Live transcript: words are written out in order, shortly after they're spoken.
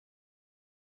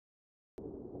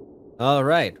All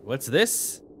right, what's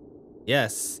this?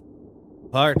 Yes,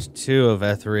 part 2 of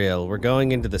Ethereal. We're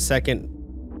going into the second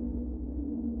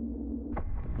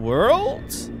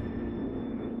world,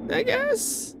 I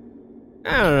guess?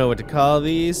 I don't know what to call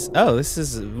these. Oh, this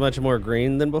is much more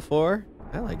green than before.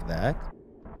 I like that.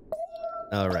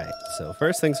 All right, so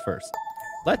first things first.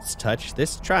 Let's touch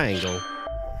this triangle.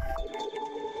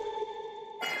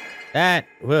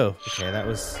 Whoa, okay, that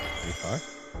was pretty far.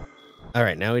 All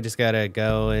right, now we just gotta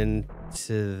go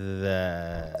into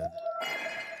that.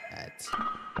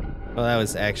 Well, that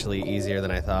was actually easier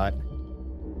than I thought.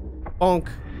 Bonk.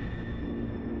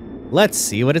 Let's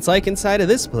see what it's like inside of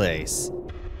this place.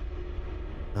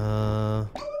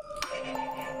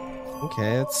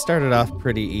 Okay, it started off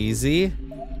pretty easy.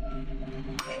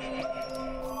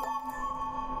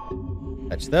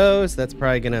 Touch those, that's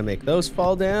probably gonna make those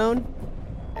fall down.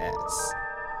 Yes.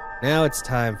 Now it's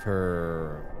time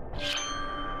for...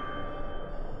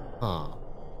 Huh.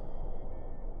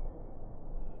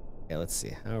 Okay, let's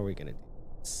see. How are we gonna do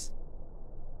this?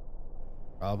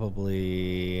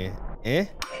 Probably... Eh?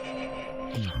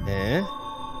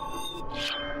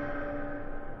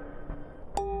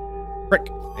 Frick!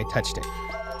 I touched it.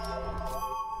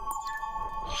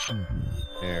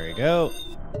 There we go.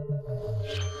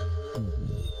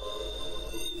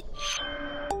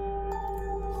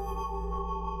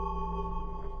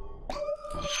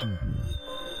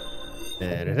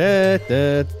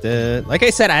 Like I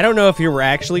said, I don't know if you were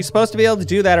actually supposed to be able to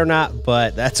do that or not,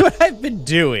 but that's what I've been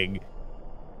doing.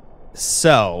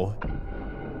 So,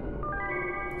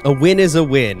 a win is a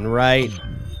win, right?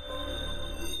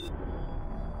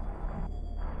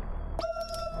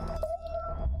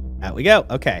 Out we go.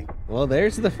 Okay. Well,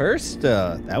 there's the first.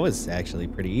 That was actually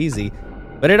pretty easy.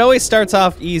 But it always starts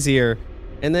off easier,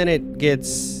 and then it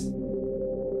gets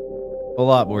a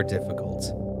lot more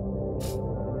difficult.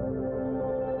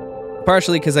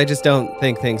 Partially because I just don't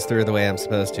think things through the way I'm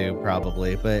supposed to,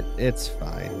 probably, but it's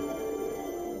fine.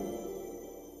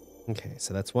 Okay,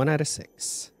 so that's 1 out of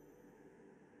 6.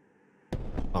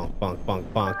 Bonk, bonk, bonk,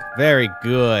 bonk. Very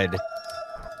good.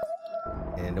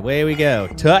 And away we go.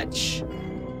 Touch.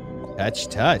 Touch,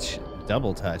 touch.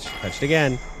 Double touch. Touched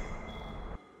again.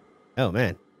 Oh,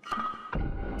 man.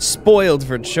 Spoiled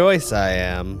for choice I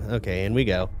am. Okay, in we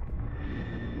go.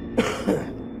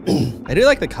 I do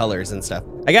like the colors and stuff.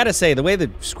 I gotta say, the way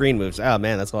the screen moves, oh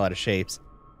man, that's a lot of shapes.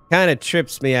 Kind of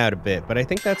trips me out a bit, but I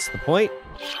think that's the point.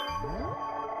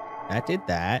 That did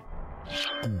that.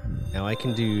 Now I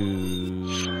can do...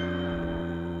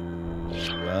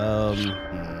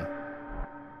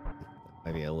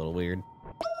 Might be a little weird.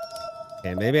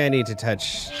 Okay, maybe I need to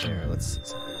touch... There, let's see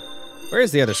something.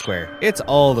 Where's the other square? It's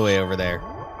all the way over there.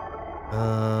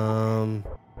 Bonk.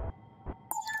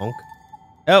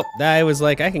 Oh, I was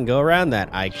like, I can go around that.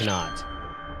 I cannot.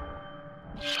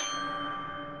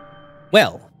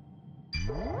 Well.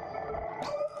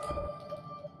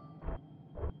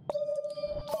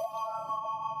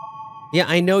 Yeah,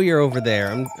 I know you're over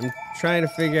there. I'm trying to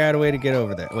figure out a way to get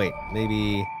over there. Wait,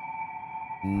 maybe...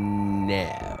 No.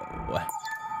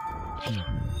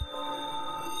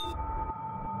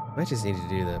 I just need to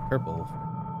do the purple.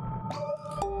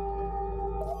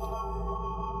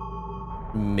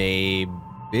 Maybe.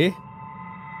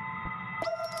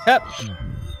 Yep.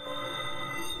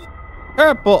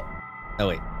 Purple. Oh,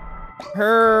 wait.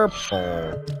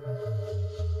 Purple.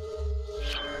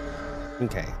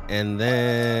 Okay. And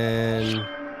then...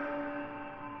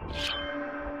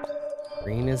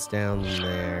 Green is down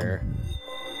there.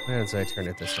 And so I turn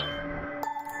it this way.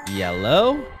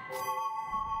 Yellow.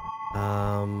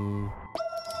 And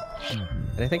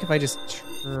I think if I just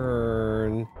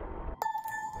turn...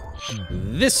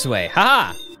 This way.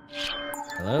 Ha!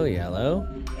 Hello, yellow.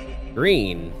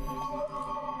 Green.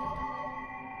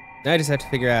 Now I just have to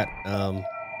figure out,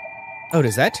 Oh,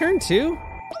 does that turn too?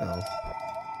 Oh.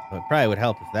 Well, it probably would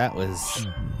help if that was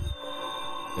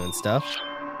doing stuff.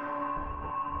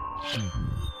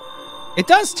 It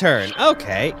does turn.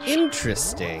 Okay.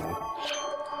 Interesting.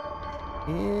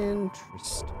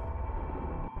 Interesting.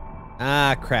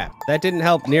 Ah, crap. That didn't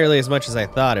help nearly as much as I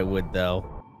thought it would, though.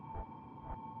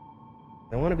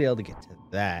 I want to be able to get to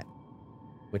that,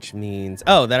 which means...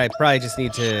 Oh, that I probably just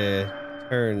need to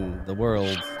turn the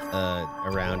world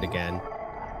around again.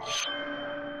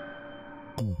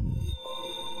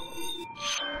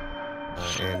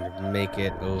 And make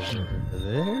it over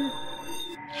there.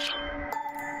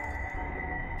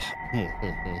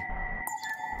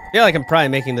 I feel like I'm probably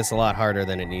making this a lot harder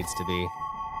than it needs to be,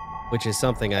 which is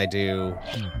something I do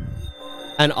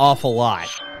an awful lot,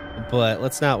 but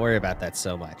let's not worry about that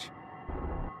so much.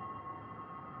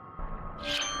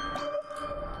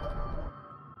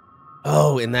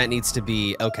 Oh, and that needs to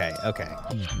be... Okay, okay.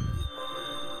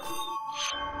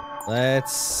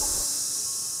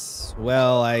 Let's...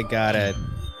 Well, I gotta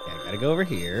go over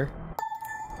here.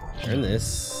 Turn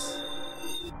this.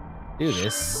 Do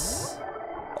this.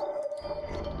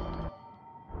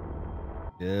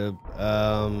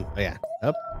 Oh yeah.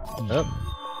 Up. Up.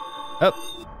 Up.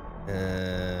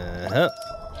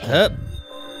 Up.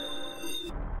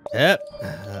 Up. Up.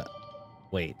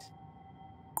 Wait.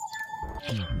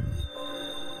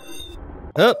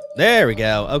 Oh, there we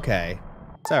go. Okay.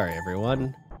 Sorry,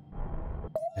 everyone.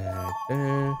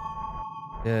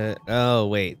 Oh,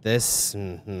 wait. This...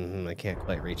 I can't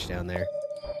quite reach down there.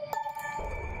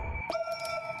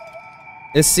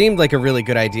 This seemed like a really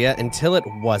good idea until it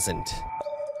wasn't.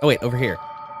 Oh, wait. Over here.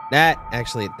 That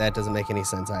doesn't make any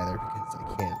sense either because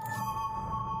I can't.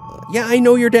 Yeah, I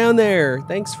know you're down there.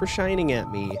 Thanks for shining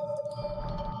at me.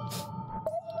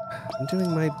 I'm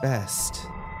doing my best.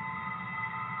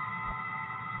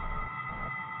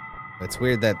 It's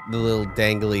weird that the little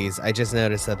danglies, I just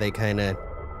noticed that they kind of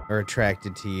are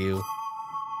attracted to you.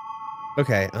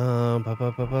 Okay,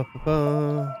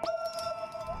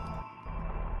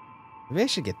 maybe I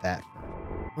should get that.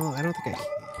 Well, I don't think I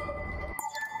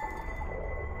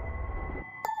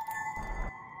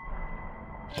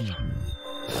can.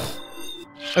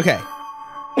 Okay.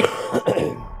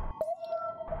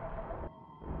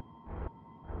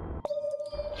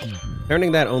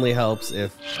 Turning that only helps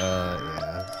if,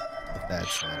 yeah, if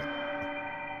that's not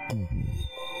it.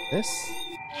 This?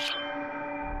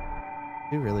 I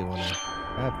do really want to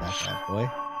grab that bad boy.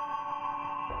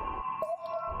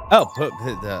 Oh,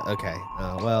 okay.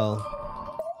 Well.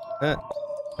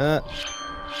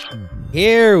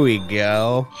 Here we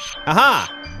go. Aha!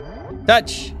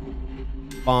 Touch!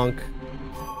 Bonk.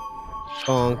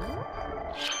 Bonk.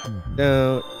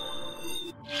 Don't.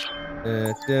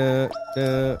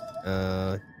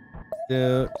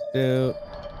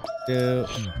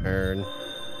 Turn.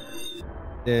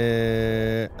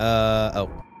 Oh.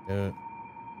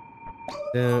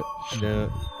 No.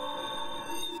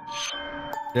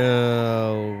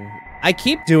 I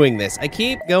keep doing this. I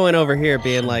keep going over here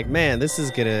being like, man, this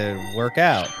is gonna work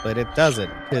out, but it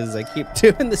doesn't because I keep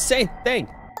doing the same thing.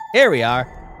 Here we are.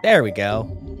 There we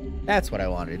go. That's what I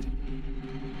wanted.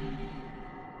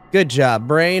 Good job,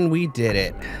 brain. We did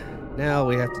it. Now all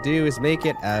we have to do is make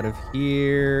it out of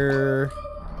here.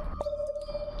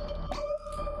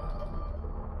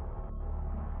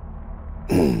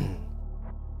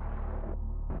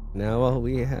 Now all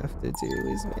we have to do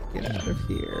is make it out of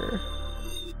here.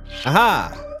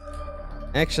 Aha!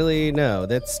 Actually, no,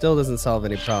 that still doesn't solve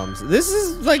any problems. This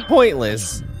is, like,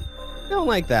 pointless. I don't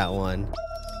like that one.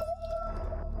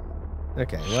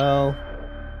 Okay, well,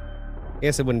 I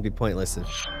guess it wouldn't be pointless if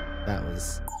that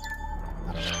was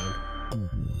not around.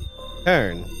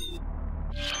 Turn.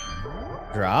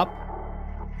 Drop.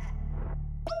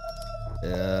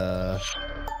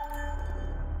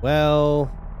 Well...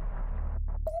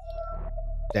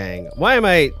 Dang. Why am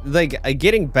I... Like,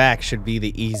 getting back should be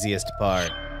the easiest part.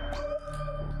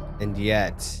 And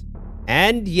yet...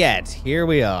 here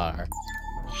we are.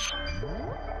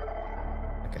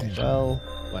 Okay, well,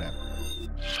 whatever.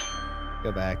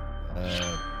 Go back.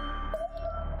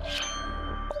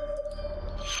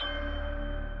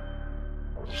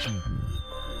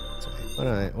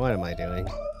 What am I doing?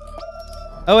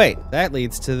 Oh, wait. That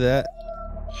leads to the...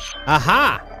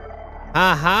 Aha!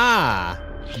 Aha!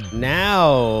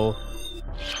 Now,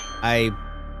 I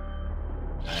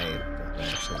don't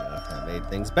actually know if that made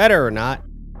things better or not.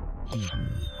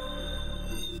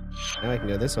 Now I can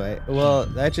go this way. Well,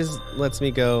 that just lets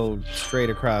me go straight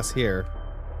across here,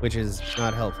 which is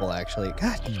not helpful, actually.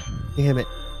 God damn it.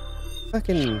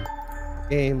 Fucking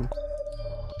game.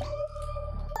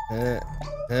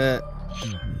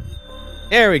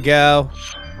 There we go.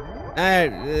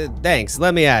 Thanks.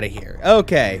 Let me out of here.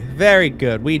 Okay. Very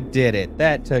good. We did it.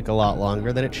 That took a lot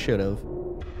longer than it should have.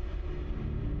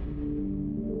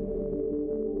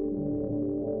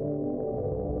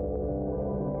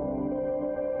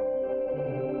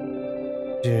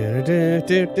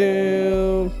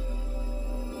 Do-do-do-do-do.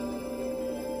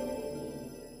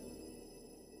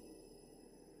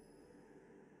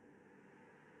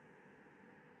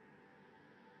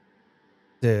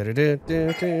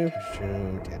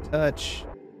 Touch.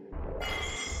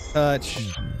 Touch.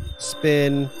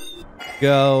 Spin.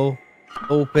 Go.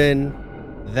 Open.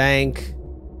 Thank.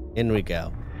 In we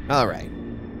go. All right.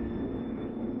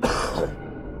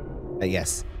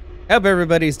 Yes. Hope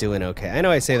everybody's doing okay. I know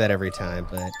I say that every time,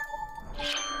 but,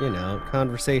 you know,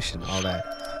 conversation, all that.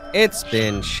 It's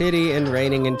been shitty and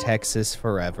raining in Texas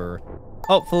forever.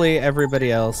 hopefully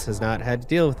everybody else has not had to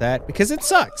deal with that because it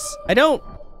sucks. I don't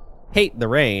hate the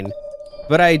rain,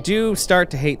 but I do start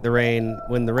to hate the rain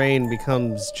when the rain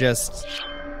becomes just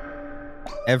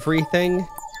everything.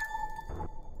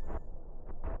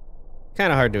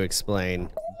 Kind of hard to explain,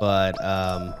 but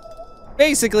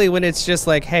basically when it's just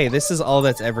like, hey, this is all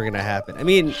that's ever gonna happen. I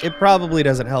mean, it probably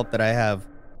doesn't help that I have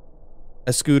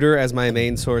a scooter as my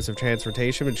main source of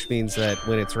transportation, which means that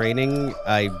when it's raining,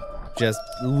 I just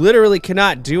literally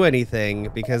cannot do anything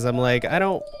because I'm like, I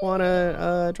don't want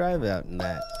to drive out in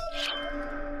that.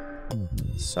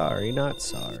 Sorry, not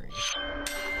sorry.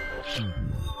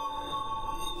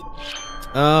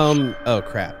 Oh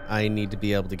crap. I need to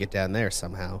be able to get down there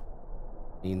somehow.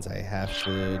 Means I have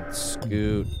to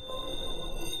scoot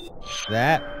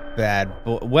that bad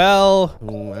boy. Well,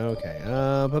 okay.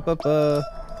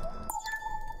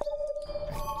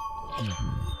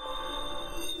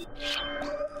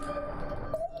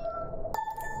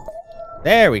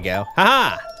 There we go.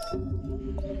 Haha!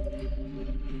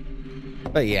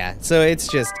 But yeah, so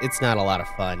it's not a lot of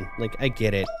fun. Like, I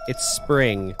get it. It's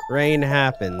spring. Rain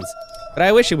happens. But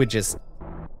I wish it would just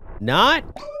not.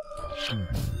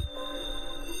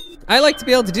 I like to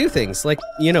be able to do things like,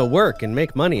 you know, work and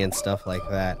make money and stuff like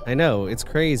that. I know, it's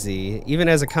crazy. Even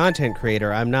as a content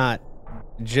creator, I'm not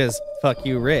just fuck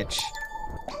you rich.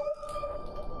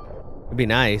 It'd be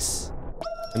nice.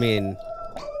 I mean,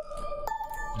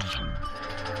 as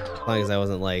long as I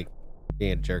wasn't like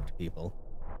being a jerk to people.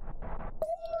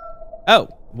 Oh,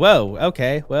 whoa,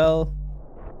 okay, well.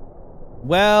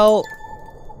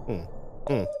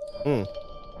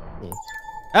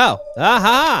 Oh,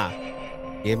 aha!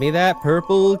 Give me that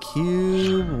purple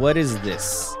cube. What is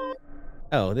this?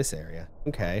 Oh, this area.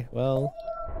 Okay, well.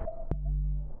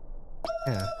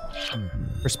 Yeah.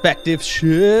 Perspective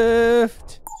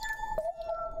shift.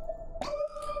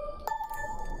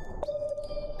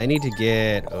 I need to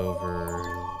get over.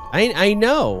 I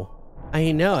know.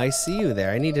 I see you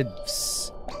there. I need to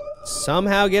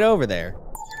somehow get over there.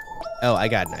 Oh, I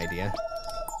got an idea.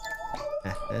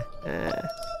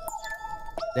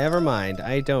 Never mind.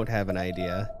 I don't have an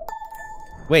idea.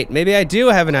 Wait, maybe I do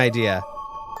have an idea.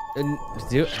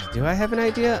 Do I have an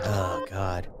idea? Oh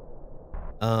God.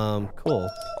 Cool.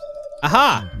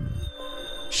 Aha!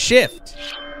 Shift.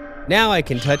 Now I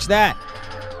can touch that.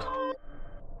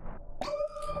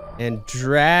 And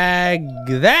drag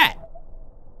that.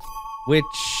 Which...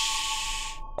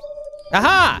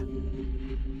 Aha!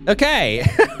 Okay.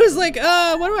 I was like,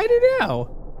 what do I do now?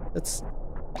 Let's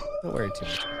not worry too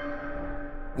much.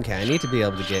 Okay, I need to be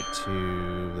able to get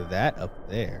to that up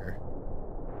there.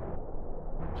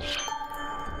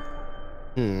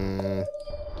 I'm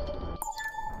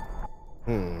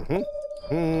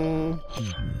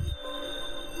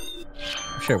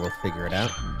sure we'll figure it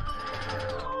out.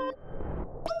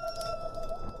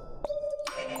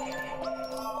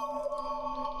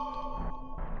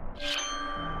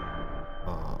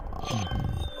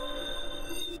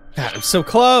 God, I'm so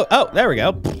close. Oh, there we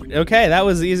go. Okay, that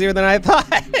was easier than I thought.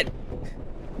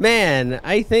 Man,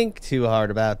 I think too hard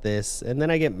about this, and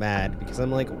then I get mad because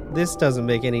I'm like, this doesn't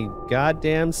make any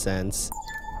goddamn sense.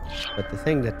 But the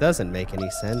thing that doesn't make any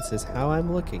sense is how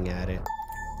I'm looking at it.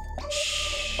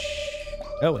 Shh.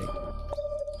 Oh, wait.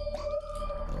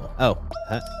 Oh.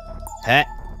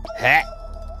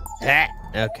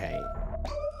 Okay.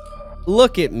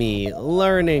 Look at me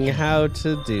learning how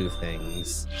to do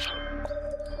things.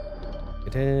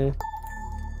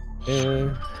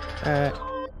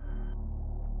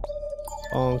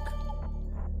 Bonk.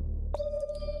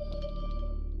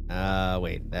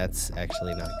 Wait, that's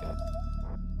actually not good.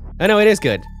 Oh no, it is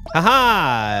good.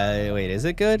 Haha! Wait, is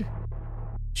it good?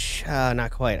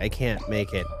 Not quite. I can't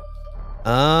make it.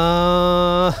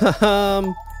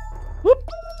 Whoop.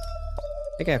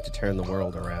 I think I have to turn the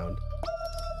world around.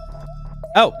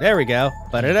 Oh, there we go.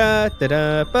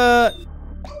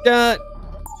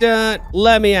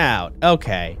 Let me out.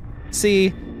 Okay.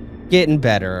 See, getting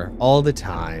better all the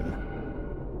time.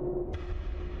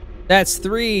 That's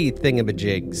 3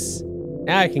 thingamajigs.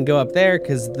 Now I can go up there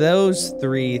because those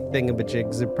 3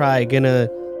 thingamajigs are probably gonna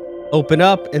open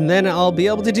up and then I'll be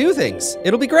able to do things.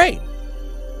 It'll be great.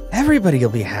 Everybody will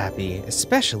be happy,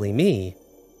 especially me.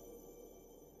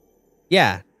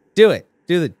 Yeah, do it.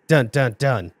 Do the dun dun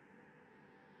dun.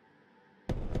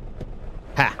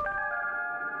 Ha.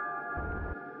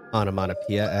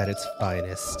 Onomatopoeia at its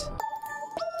finest.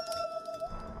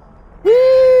 Woo!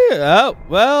 Oh,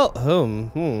 well,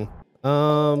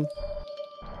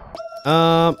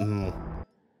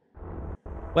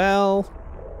 well,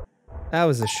 that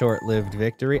was a short-lived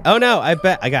victory. Oh no, I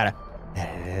bet I gotta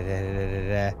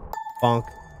bonk.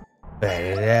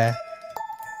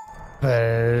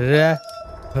 Shit.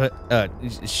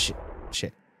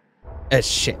 Shit.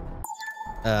 Shit.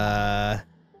 Ah.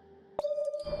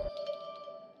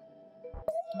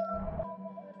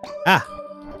 Ah.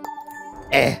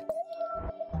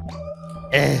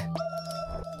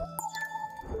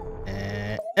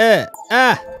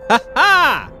 Ha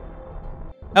ha.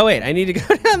 Oh wait, I need to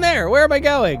go down there. Where am I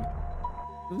going?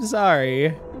 I'm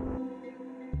sorry.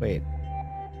 Wait.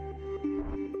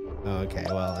 Okay,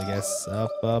 well, I guess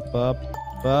up,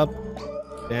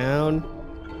 down,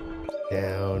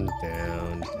 down,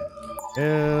 down,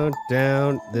 down,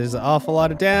 down. There's an awful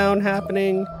lot of down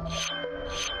happening.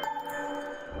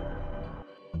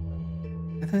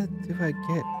 How do I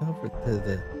get over to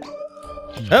the...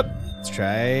 Oh, let's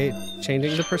try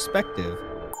changing the perspective.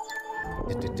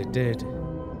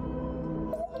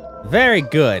 Very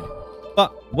good.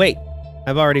 But wait,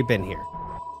 I've already been here.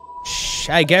 Shh,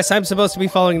 I guess I'm supposed to be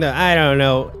following the... I don't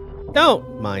know.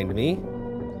 Don't mind me.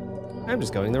 I'm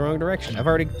just going the wrong direction. I've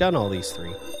already done all these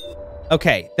three.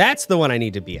 Okay, that's the one I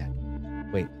need to be at.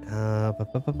 Wait.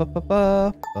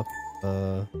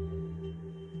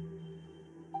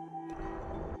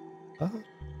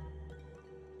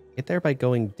 Get there by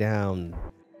going down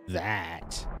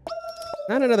that.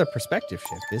 Not another perspective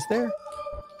shift, is there?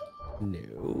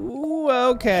 No.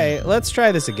 Okay, let's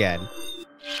try this again.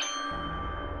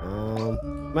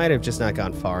 Might have just not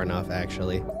gone far enough,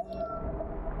 actually.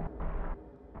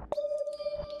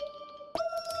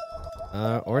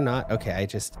 Or not. Okay, I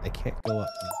can't go up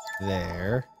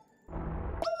there.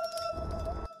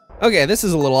 Okay, this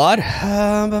is a little odd.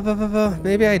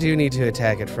 Maybe I do need to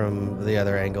attack it from the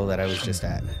other angle that I was just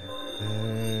at.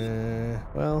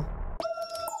 Well,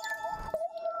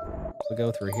 we'll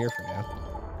go through here for now.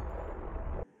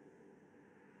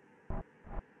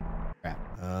 Crap.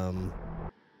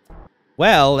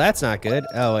 Well, that's not good.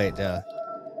 Oh, wait, Well,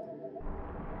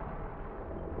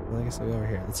 I guess I'll go over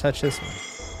here. Let's touch this one.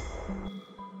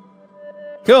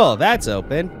 Cool, that's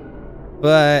open.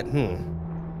 But, I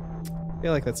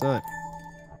feel like that's not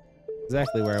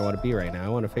exactly where I want to be right now. I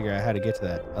want to figure out how to get to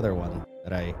that other one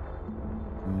that I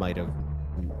might have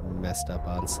messed up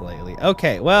on slightly.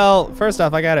 Okay, well, first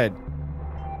off, I gotta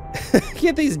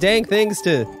get these dang things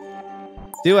to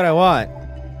do what I want.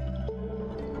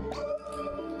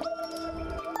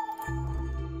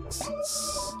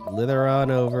 Slither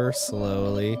on over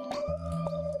slowly.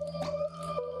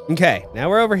 Okay, now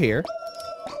we're over here.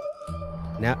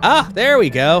 Now, there we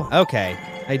go. Okay,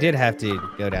 I did have to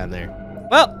go down there.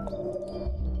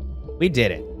 Well, we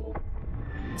did it.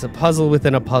 It's a puzzle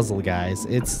within a puzzle, guys.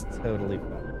 It's totally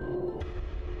fun.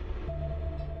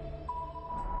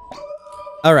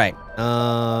 All right,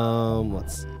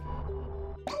 let's see.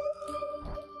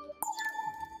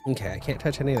 Okay, I can't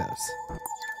touch any of those.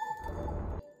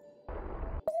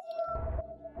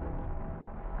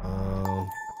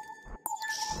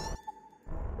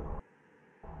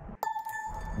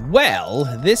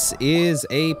 Well, this is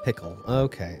a pickle.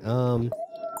 Okay,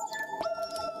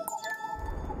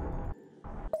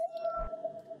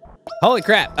 holy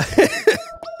crap.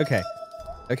 Okay,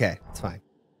 it's fine.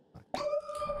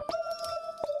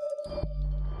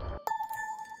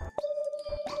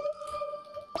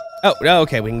 Oh, no,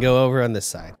 okay, we can go over on this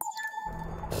side.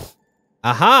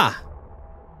 Aha!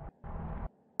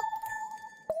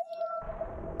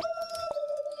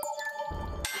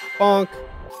 Bonk.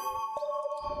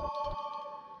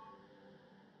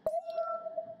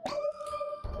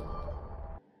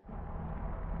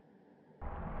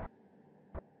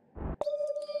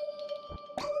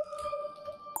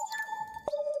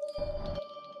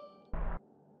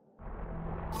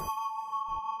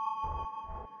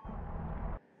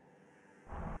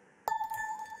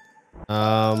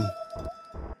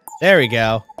 There we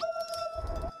go.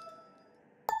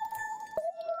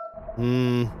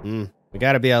 We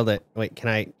gotta be able to... Wait, can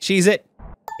I cheese it?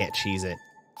 Can't cheese it.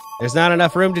 There's not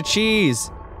enough room to cheese.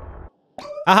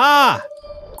 Aha!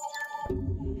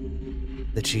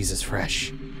 The cheese is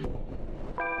fresh.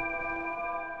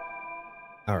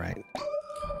 All right.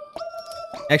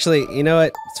 Actually, you know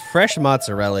what? Fresh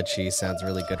mozzarella cheese sounds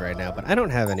really good right now, but I don't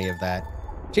have any of that.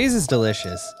 Cheese is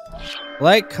delicious.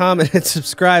 Like, comment, and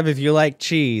subscribe if you like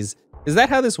cheese. Is that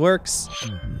how this works?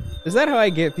 Is that how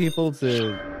I get people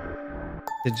to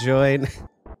join?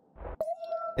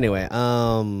 Anyway,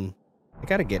 I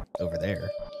gotta get over there.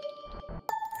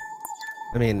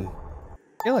 I mean,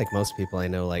 I feel like most people I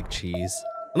know like cheese.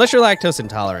 Unless you're lactose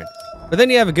intolerant. But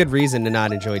then you have a good reason to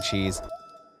not enjoy cheese.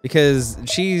 Because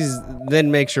cheese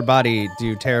then makes your body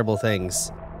do terrible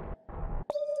things.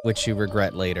 Which you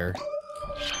regret later.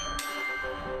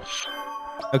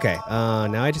 Okay,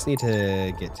 now I just need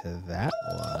to get to that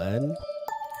one.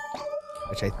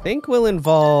 which I think will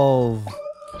involve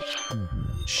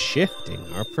shifting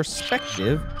our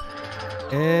perspective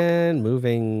and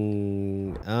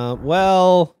moving.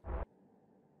 Well,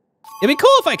 it'd be cool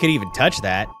if I could even touch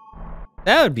that.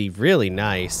 That would be really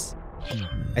nice.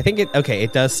 I think okay,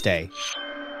 it does stay.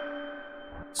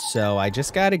 So I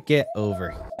just gotta get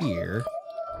over here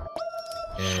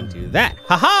and do that.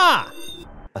 Ha-ha!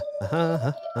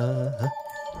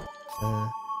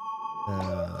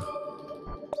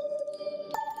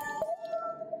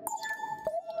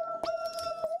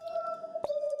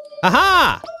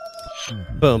 Aha!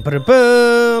 Boom, ba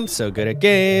boom. So good at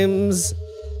games.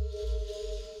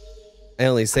 I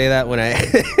only say that when I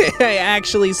I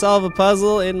actually solve a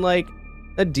puzzle in like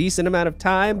a decent amount of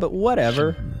time, but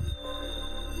whatever.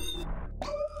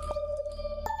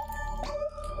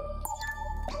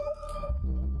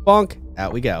 Bonk.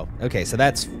 Out we go. Okay, so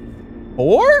that's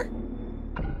 4?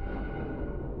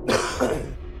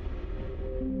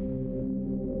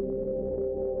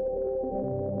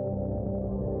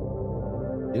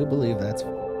 I do believe that's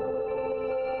 4.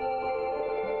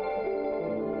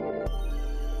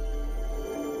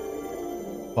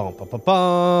 Bum, bum, bum,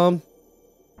 bum.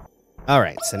 All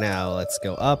right, so now let's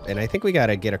go up, and I think we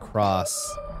gotta get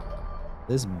across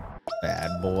this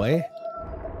bad boy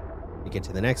to get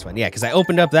to the next one. Yeah, because I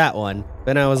opened up that one,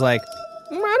 then I was like,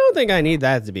 I don't think I need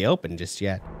that to be open just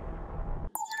yet.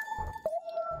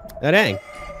 Oh, dang.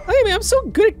 I mean, I'm so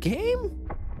good at game.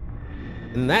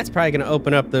 And that's probably gonna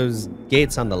open up those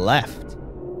gates on the left.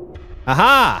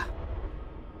 Aha!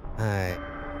 All right.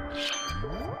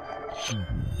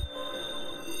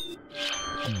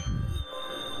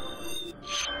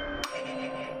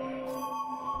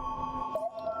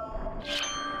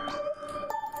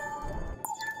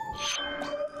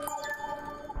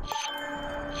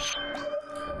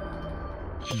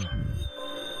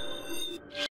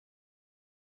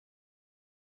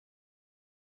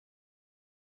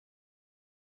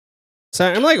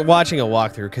 So I'm like watching a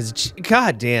walkthrough because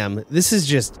god damn, this is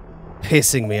just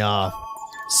pissing me off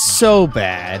so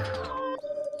bad.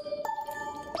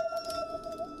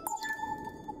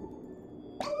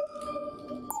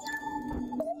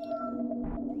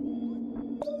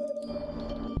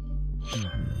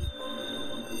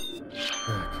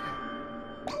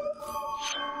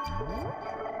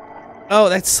 Oh,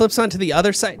 that slips onto the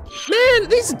other side. Man,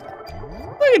 these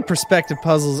fucking perspective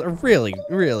puzzles are really,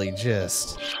 really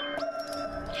just...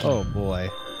 Oh boy.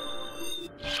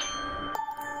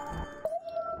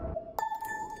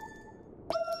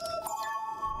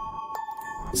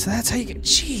 So that's how you get...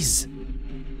 Jeez.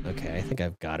 Okay, I think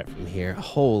I've got it from here.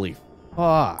 Holy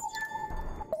fuck.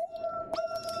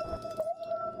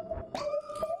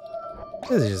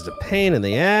 This is just a pain in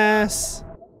the ass.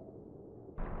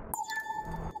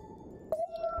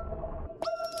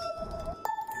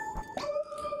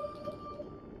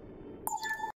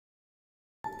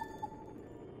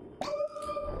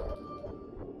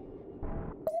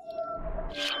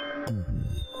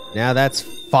 Now that's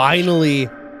finally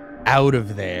out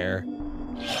of there.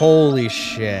 Holy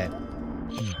shit.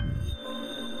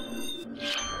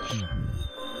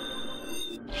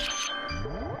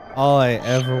 All I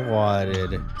ever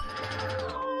wanted.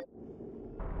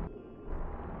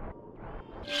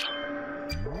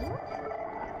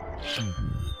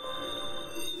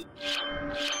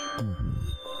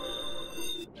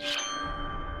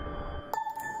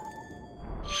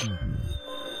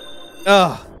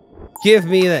 Oh. Give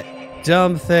me that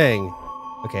dumb thing.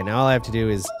 Okay, now all I have to do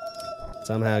is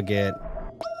somehow get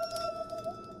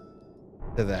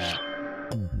to that.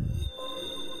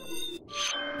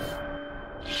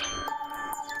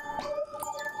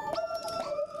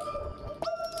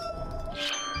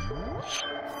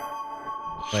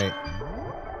 Wait.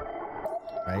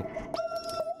 Right?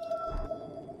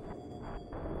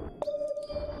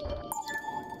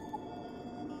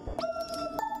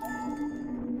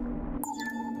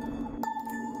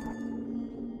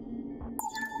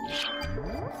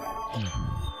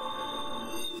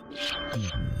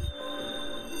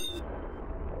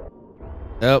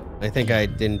 Nope, I think I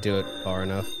didn't do it far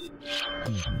enough.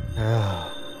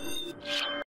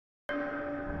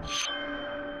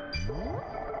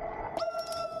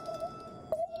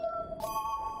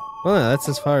 Well, no, that's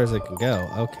as far as it can go.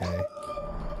 Okay.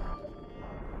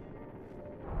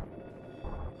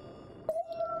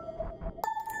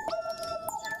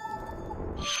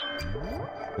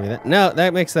 No,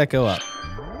 that makes that go up.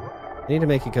 I need to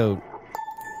make it go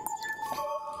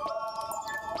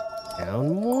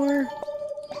down more.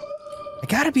 I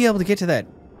gotta be able to get to that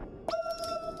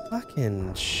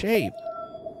fucking shape.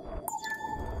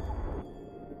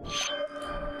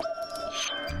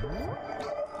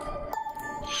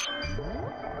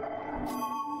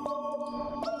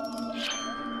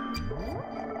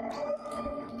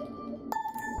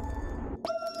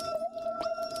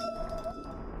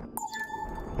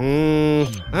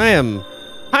 I am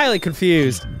highly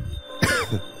confused.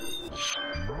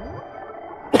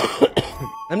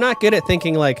 I'm not good at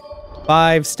thinking like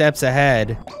 5 steps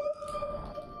ahead.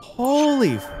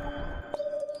 Holy.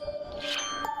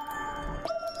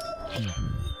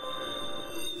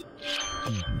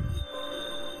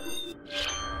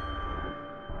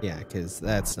 Yeah, because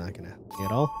that's not gonna help me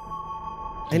at all.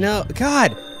 I know.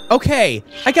 God. Okay.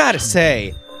 I gotta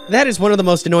say, that is one of the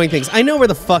most annoying things. I know where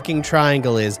the fucking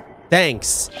triangle is.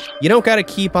 Thanks. You don't gotta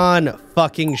keep on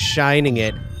fucking shining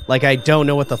it like I don't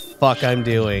know what the fuck I'm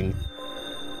doing.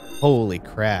 Holy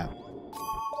crap.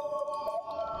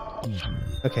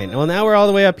 Okay, well now we're all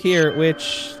the way up here,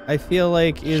 which I feel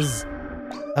like is...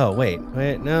 Oh, wait,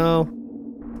 no.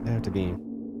 I have to be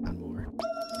on more.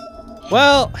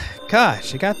 Well,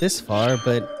 gosh, I got this far,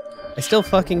 but I still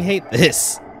fucking hate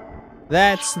this.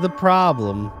 That's the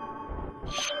problem.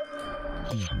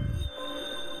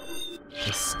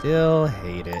 I still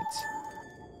hate it.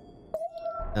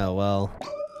 Oh, well.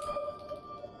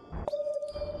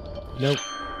 Nope.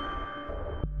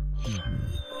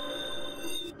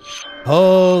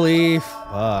 Holy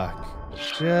fuck.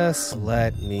 Just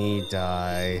let me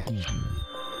die.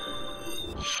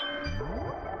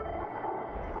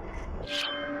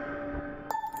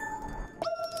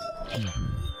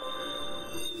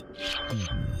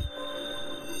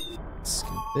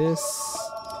 Scoop this.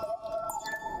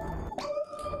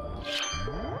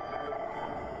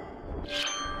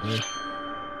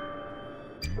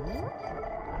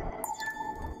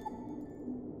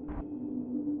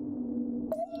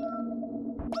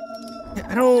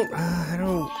 I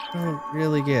don't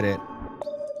really get it.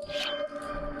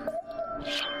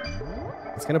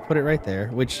 It's gonna put it right there,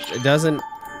 which doesn't...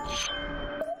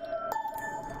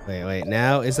 Wait,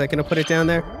 now is that gonna put it down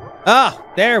there? Ah,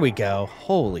 there we go.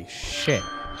 Holy shit.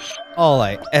 All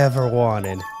I ever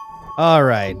wanted. All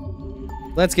right,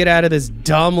 let's get out of this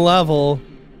dumb level.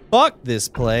 Fuck this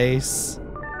place.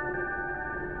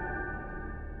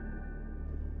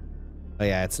 Oh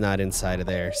yeah, it's not inside of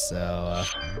there, so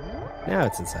now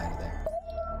it's inside of there.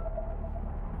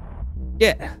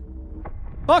 Yeah.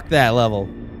 Fuck that level.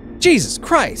 Jesus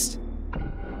Christ.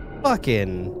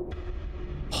 Fucking.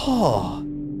 Oh.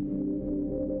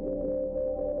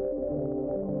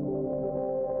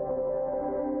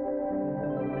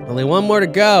 Only one more to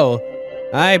go.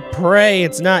 I pray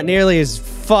it's not nearly as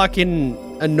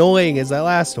fucking annoying as that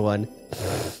last one.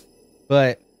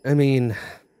 But, I mean,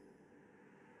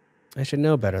 I should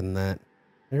know better than that.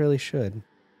 I really should.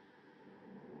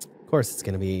 Of course it's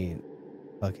gonna be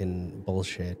fucking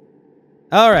bullshit.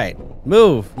 Alright,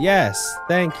 move. Yes,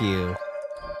 thank you.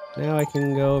 Now I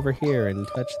can go over here and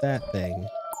touch that thing.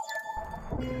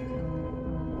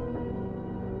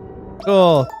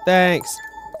 Cool, thanks.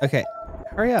 Okay,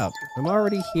 hurry up. I'm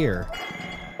already here.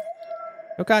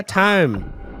 I've got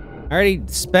time. I already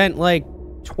spent like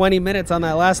 20 minutes on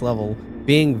that last level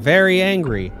being very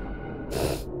angry.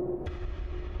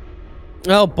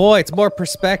 Oh boy, it's more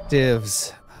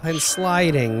perspectives. And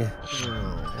sliding.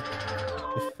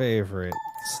 Oh, my favorite.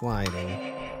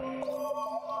 Sliding.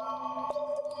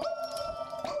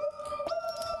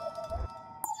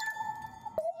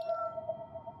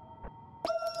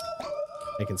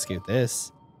 I can scoot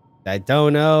this. I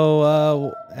don't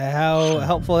know how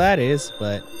helpful that is,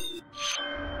 but...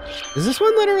 Does this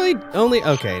one literally only...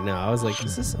 Okay, no, I was like,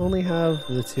 does this only have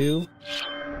the 2?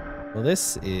 Well,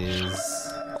 this is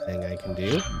a thing I can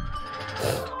do.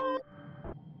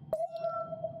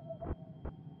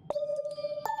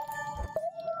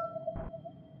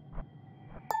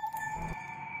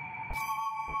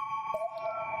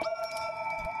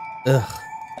 Ugh.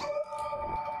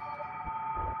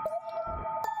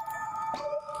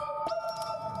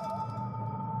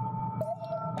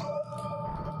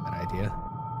 Bad idea.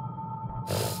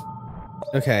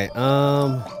 Okay,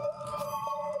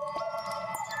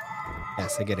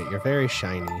 yes, I get it. You're very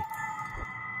shiny.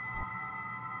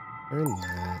 Turn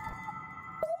that.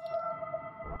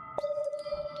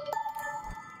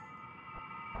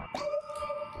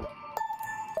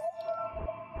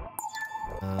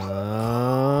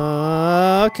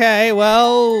 Okay,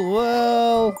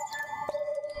 well.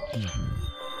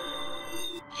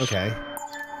 Okay.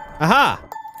 Aha!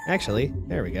 Actually,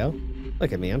 there we go.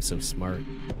 Look at me, I'm so smart.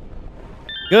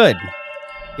 Good.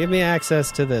 Give me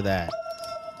access to that.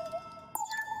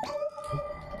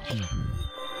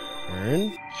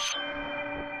 Turn.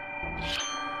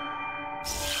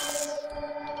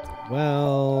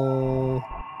 Well...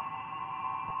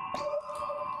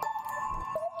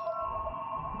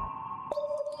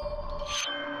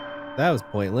 That was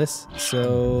pointless.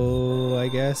 So I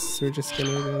guess we're just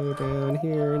gonna go down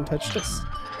here and touch this.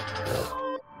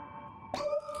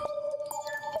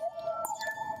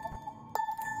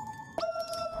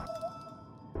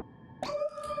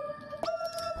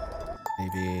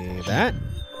 Maybe that?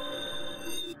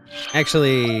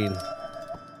 Actually,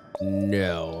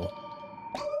 no.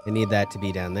 I need that to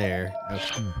be down there.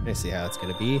 Okay, I see how it's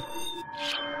gonna be.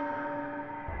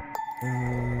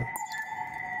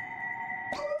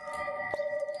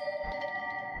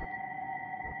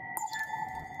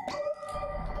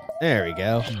 There we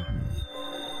go.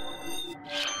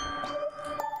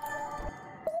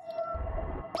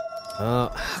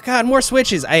 Oh god, more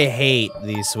switches. I hate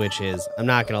these switches. I'm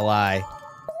not gonna lie.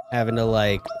 Having to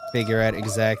like figure out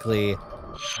exactly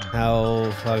how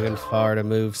fucking far to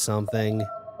move something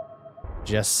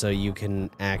just so you can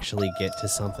actually get to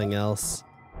something else.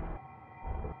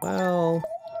 Well,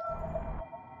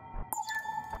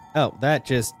 oh,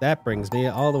 that brings me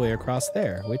all the way across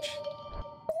there, which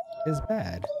is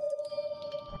bad.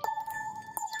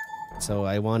 So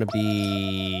I want to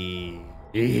be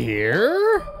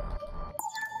here?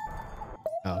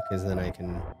 Oh, because then I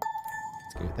can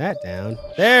scoot that down.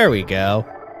 There we go.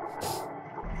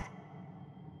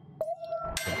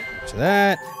 To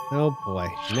that. Oh boy.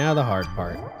 Now the hard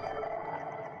part.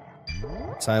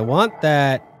 So I want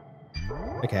that.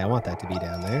 Okay, I want that to be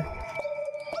down there.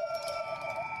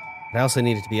 I also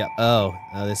need it to be up. Oh,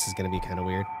 this is going to be kind of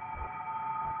weird.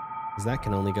 Because that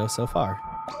can only go so far.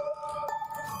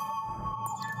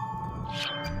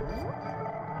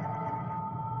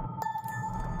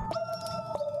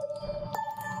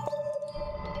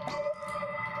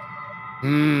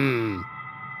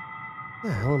 What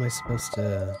the hell am I supposed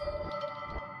to...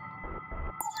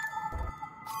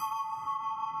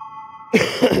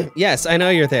 Yes, I know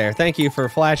you're there. Thank you for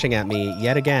flashing at me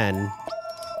yet again.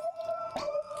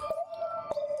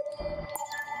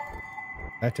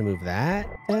 I have to move that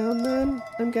down then,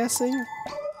 I'm guessing?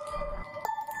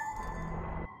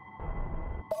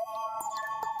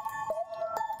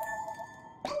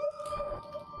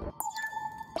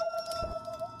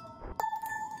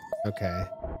 Okay.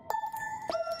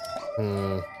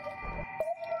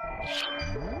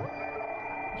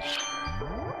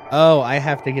 Oh, I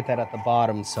have to get that at the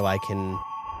bottom so I can...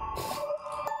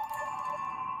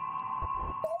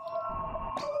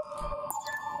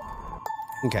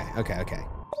 Okay.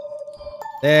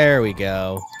 There we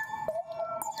go.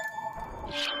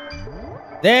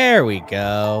 There we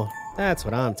go. That's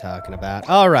what I'm talking about.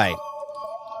 All right.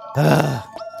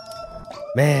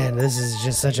 Man, this is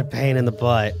just such a pain in the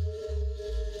butt.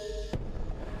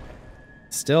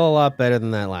 Still a lot better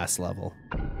than that last level.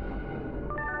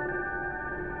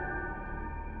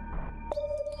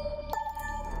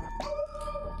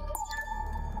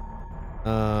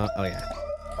 Oh yeah.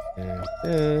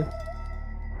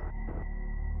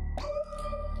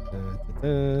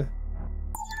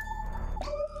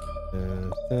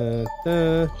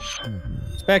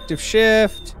 Perspective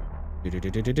shift.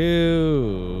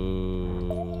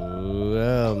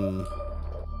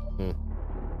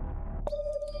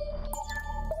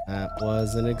 That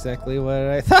wasn't exactly what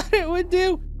I thought it would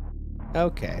do.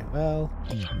 Okay, well.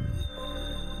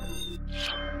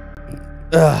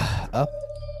 Up.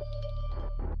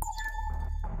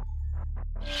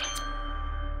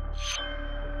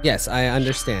 Yes, I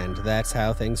understand. That's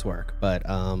how things work, but,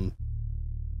 God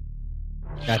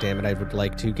damn it, I would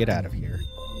like to get out of here.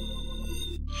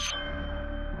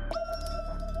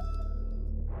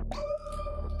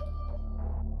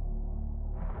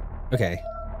 Okay,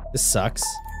 this sucks.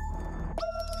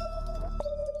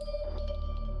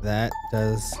 That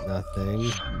does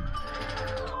nothing.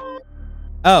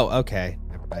 Oh, okay.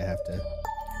 I have to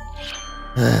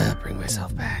bring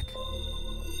myself back.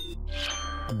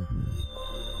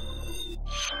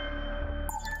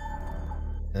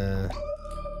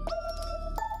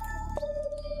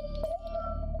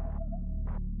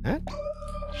 That?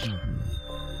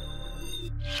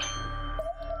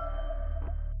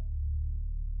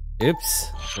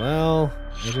 Oops. Well,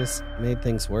 I just made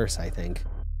things worse, I think.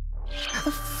 How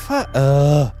the fuck?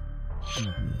 Oh,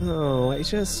 I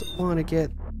just want to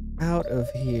get out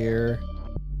of here.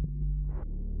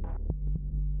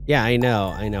 Yeah, I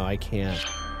know, I can't.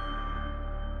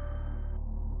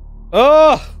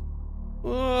 Oh!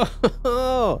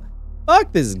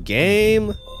 Fuck this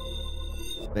game!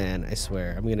 Man, I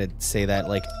swear, I'm gonna say that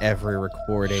like every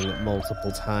recording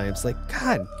multiple times. Like,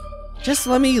 God, just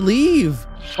let me leave.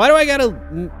 Why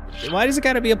does it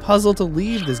gotta be a puzzle to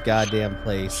leave this goddamn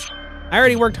place? I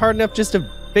already worked hard enough just to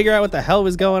figure out what the hell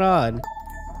was going on.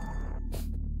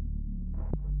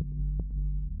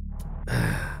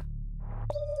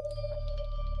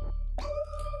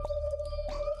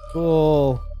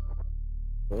 Cool.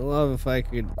 I'd love if I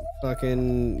could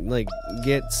fucking, like,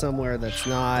 get somewhere that's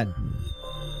not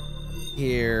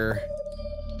here.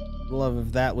 I'd love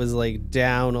if that was, like,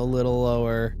 down a little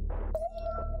lower.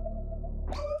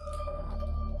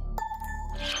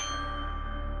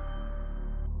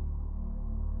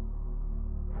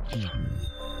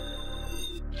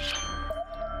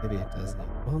 Maybe it doesn't.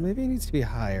 Well, maybe it needs to be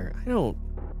higher. I don't...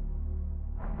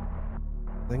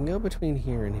 I can go between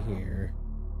here and here.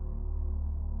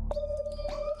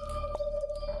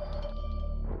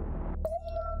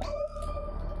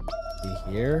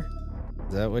 Be here?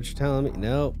 Is that what you're telling me?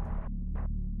 No.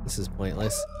 This is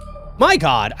pointless. My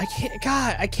God, I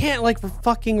can't like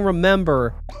fucking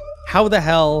remember how the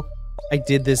hell I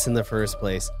did this in the first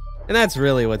place. And that's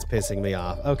really what's pissing me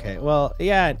off. Okay, well,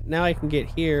 yeah, now I can get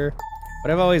here,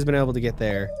 but I've always been able to get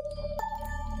there.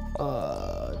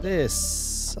 This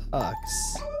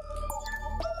sucks.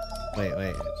 Wait,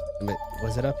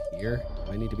 was it up here?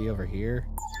 Do I need to be over here?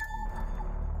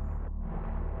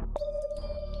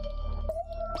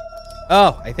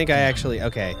 Oh, I think I actually,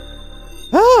 okay.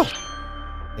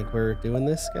 Ah! I think we're doing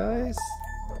this, guys.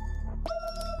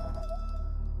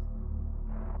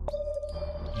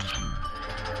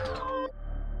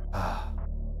 I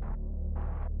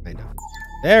know.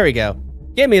 There we go.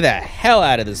 Get me the hell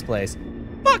out of this place.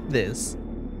 Fuck this.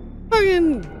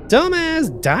 Fucking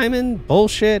dumbass diamond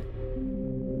bullshit.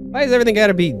 Why does everything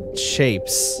gotta be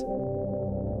shapes?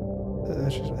 That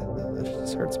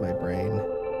just hurts my brain.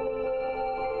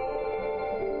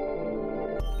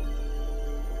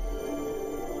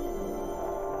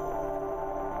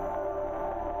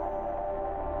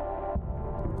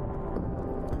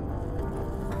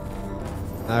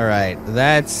 All right,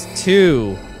 that's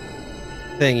 2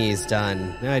 thingies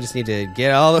done. Now I just need to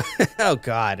get all the oh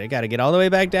God, I gotta get all the way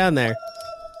back down there.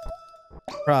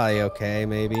 Probably okay,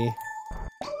 maybe.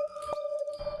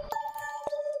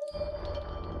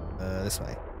 This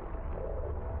way.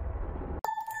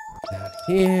 Down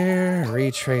here,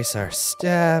 retrace our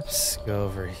steps, go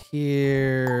over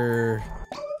here,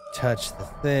 touch the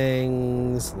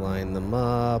things, line them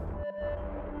up.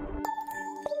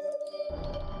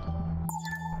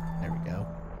 There we go.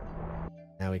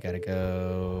 Now we gotta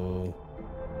go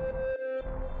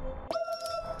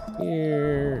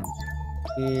here,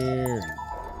 here.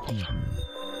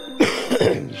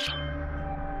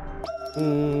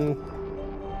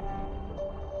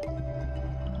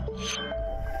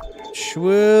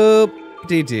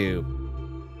 Swoop-de-doo.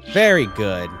 Very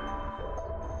good.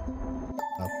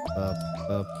 Up, up,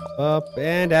 up, up,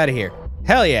 and out of here.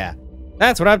 Hell yeah.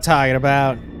 That's what I'm talking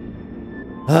about.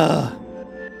 Ugh.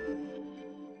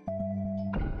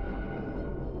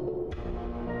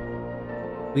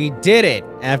 We did it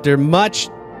after much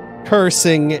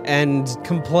cursing and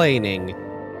complaining.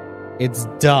 It's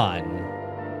done.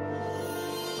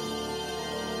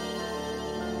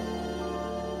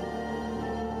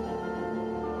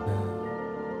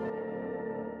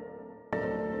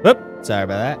 Whoop, sorry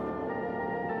about that.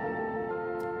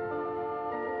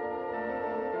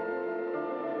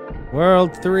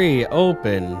 World 3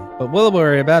 open, but we'll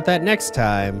worry about that next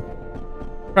time.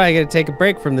 Probably gonna take a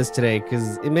break from this today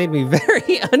because it made me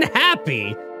very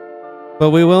unhappy. But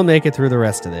we will make it through the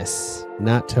rest of this.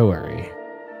 Not to worry.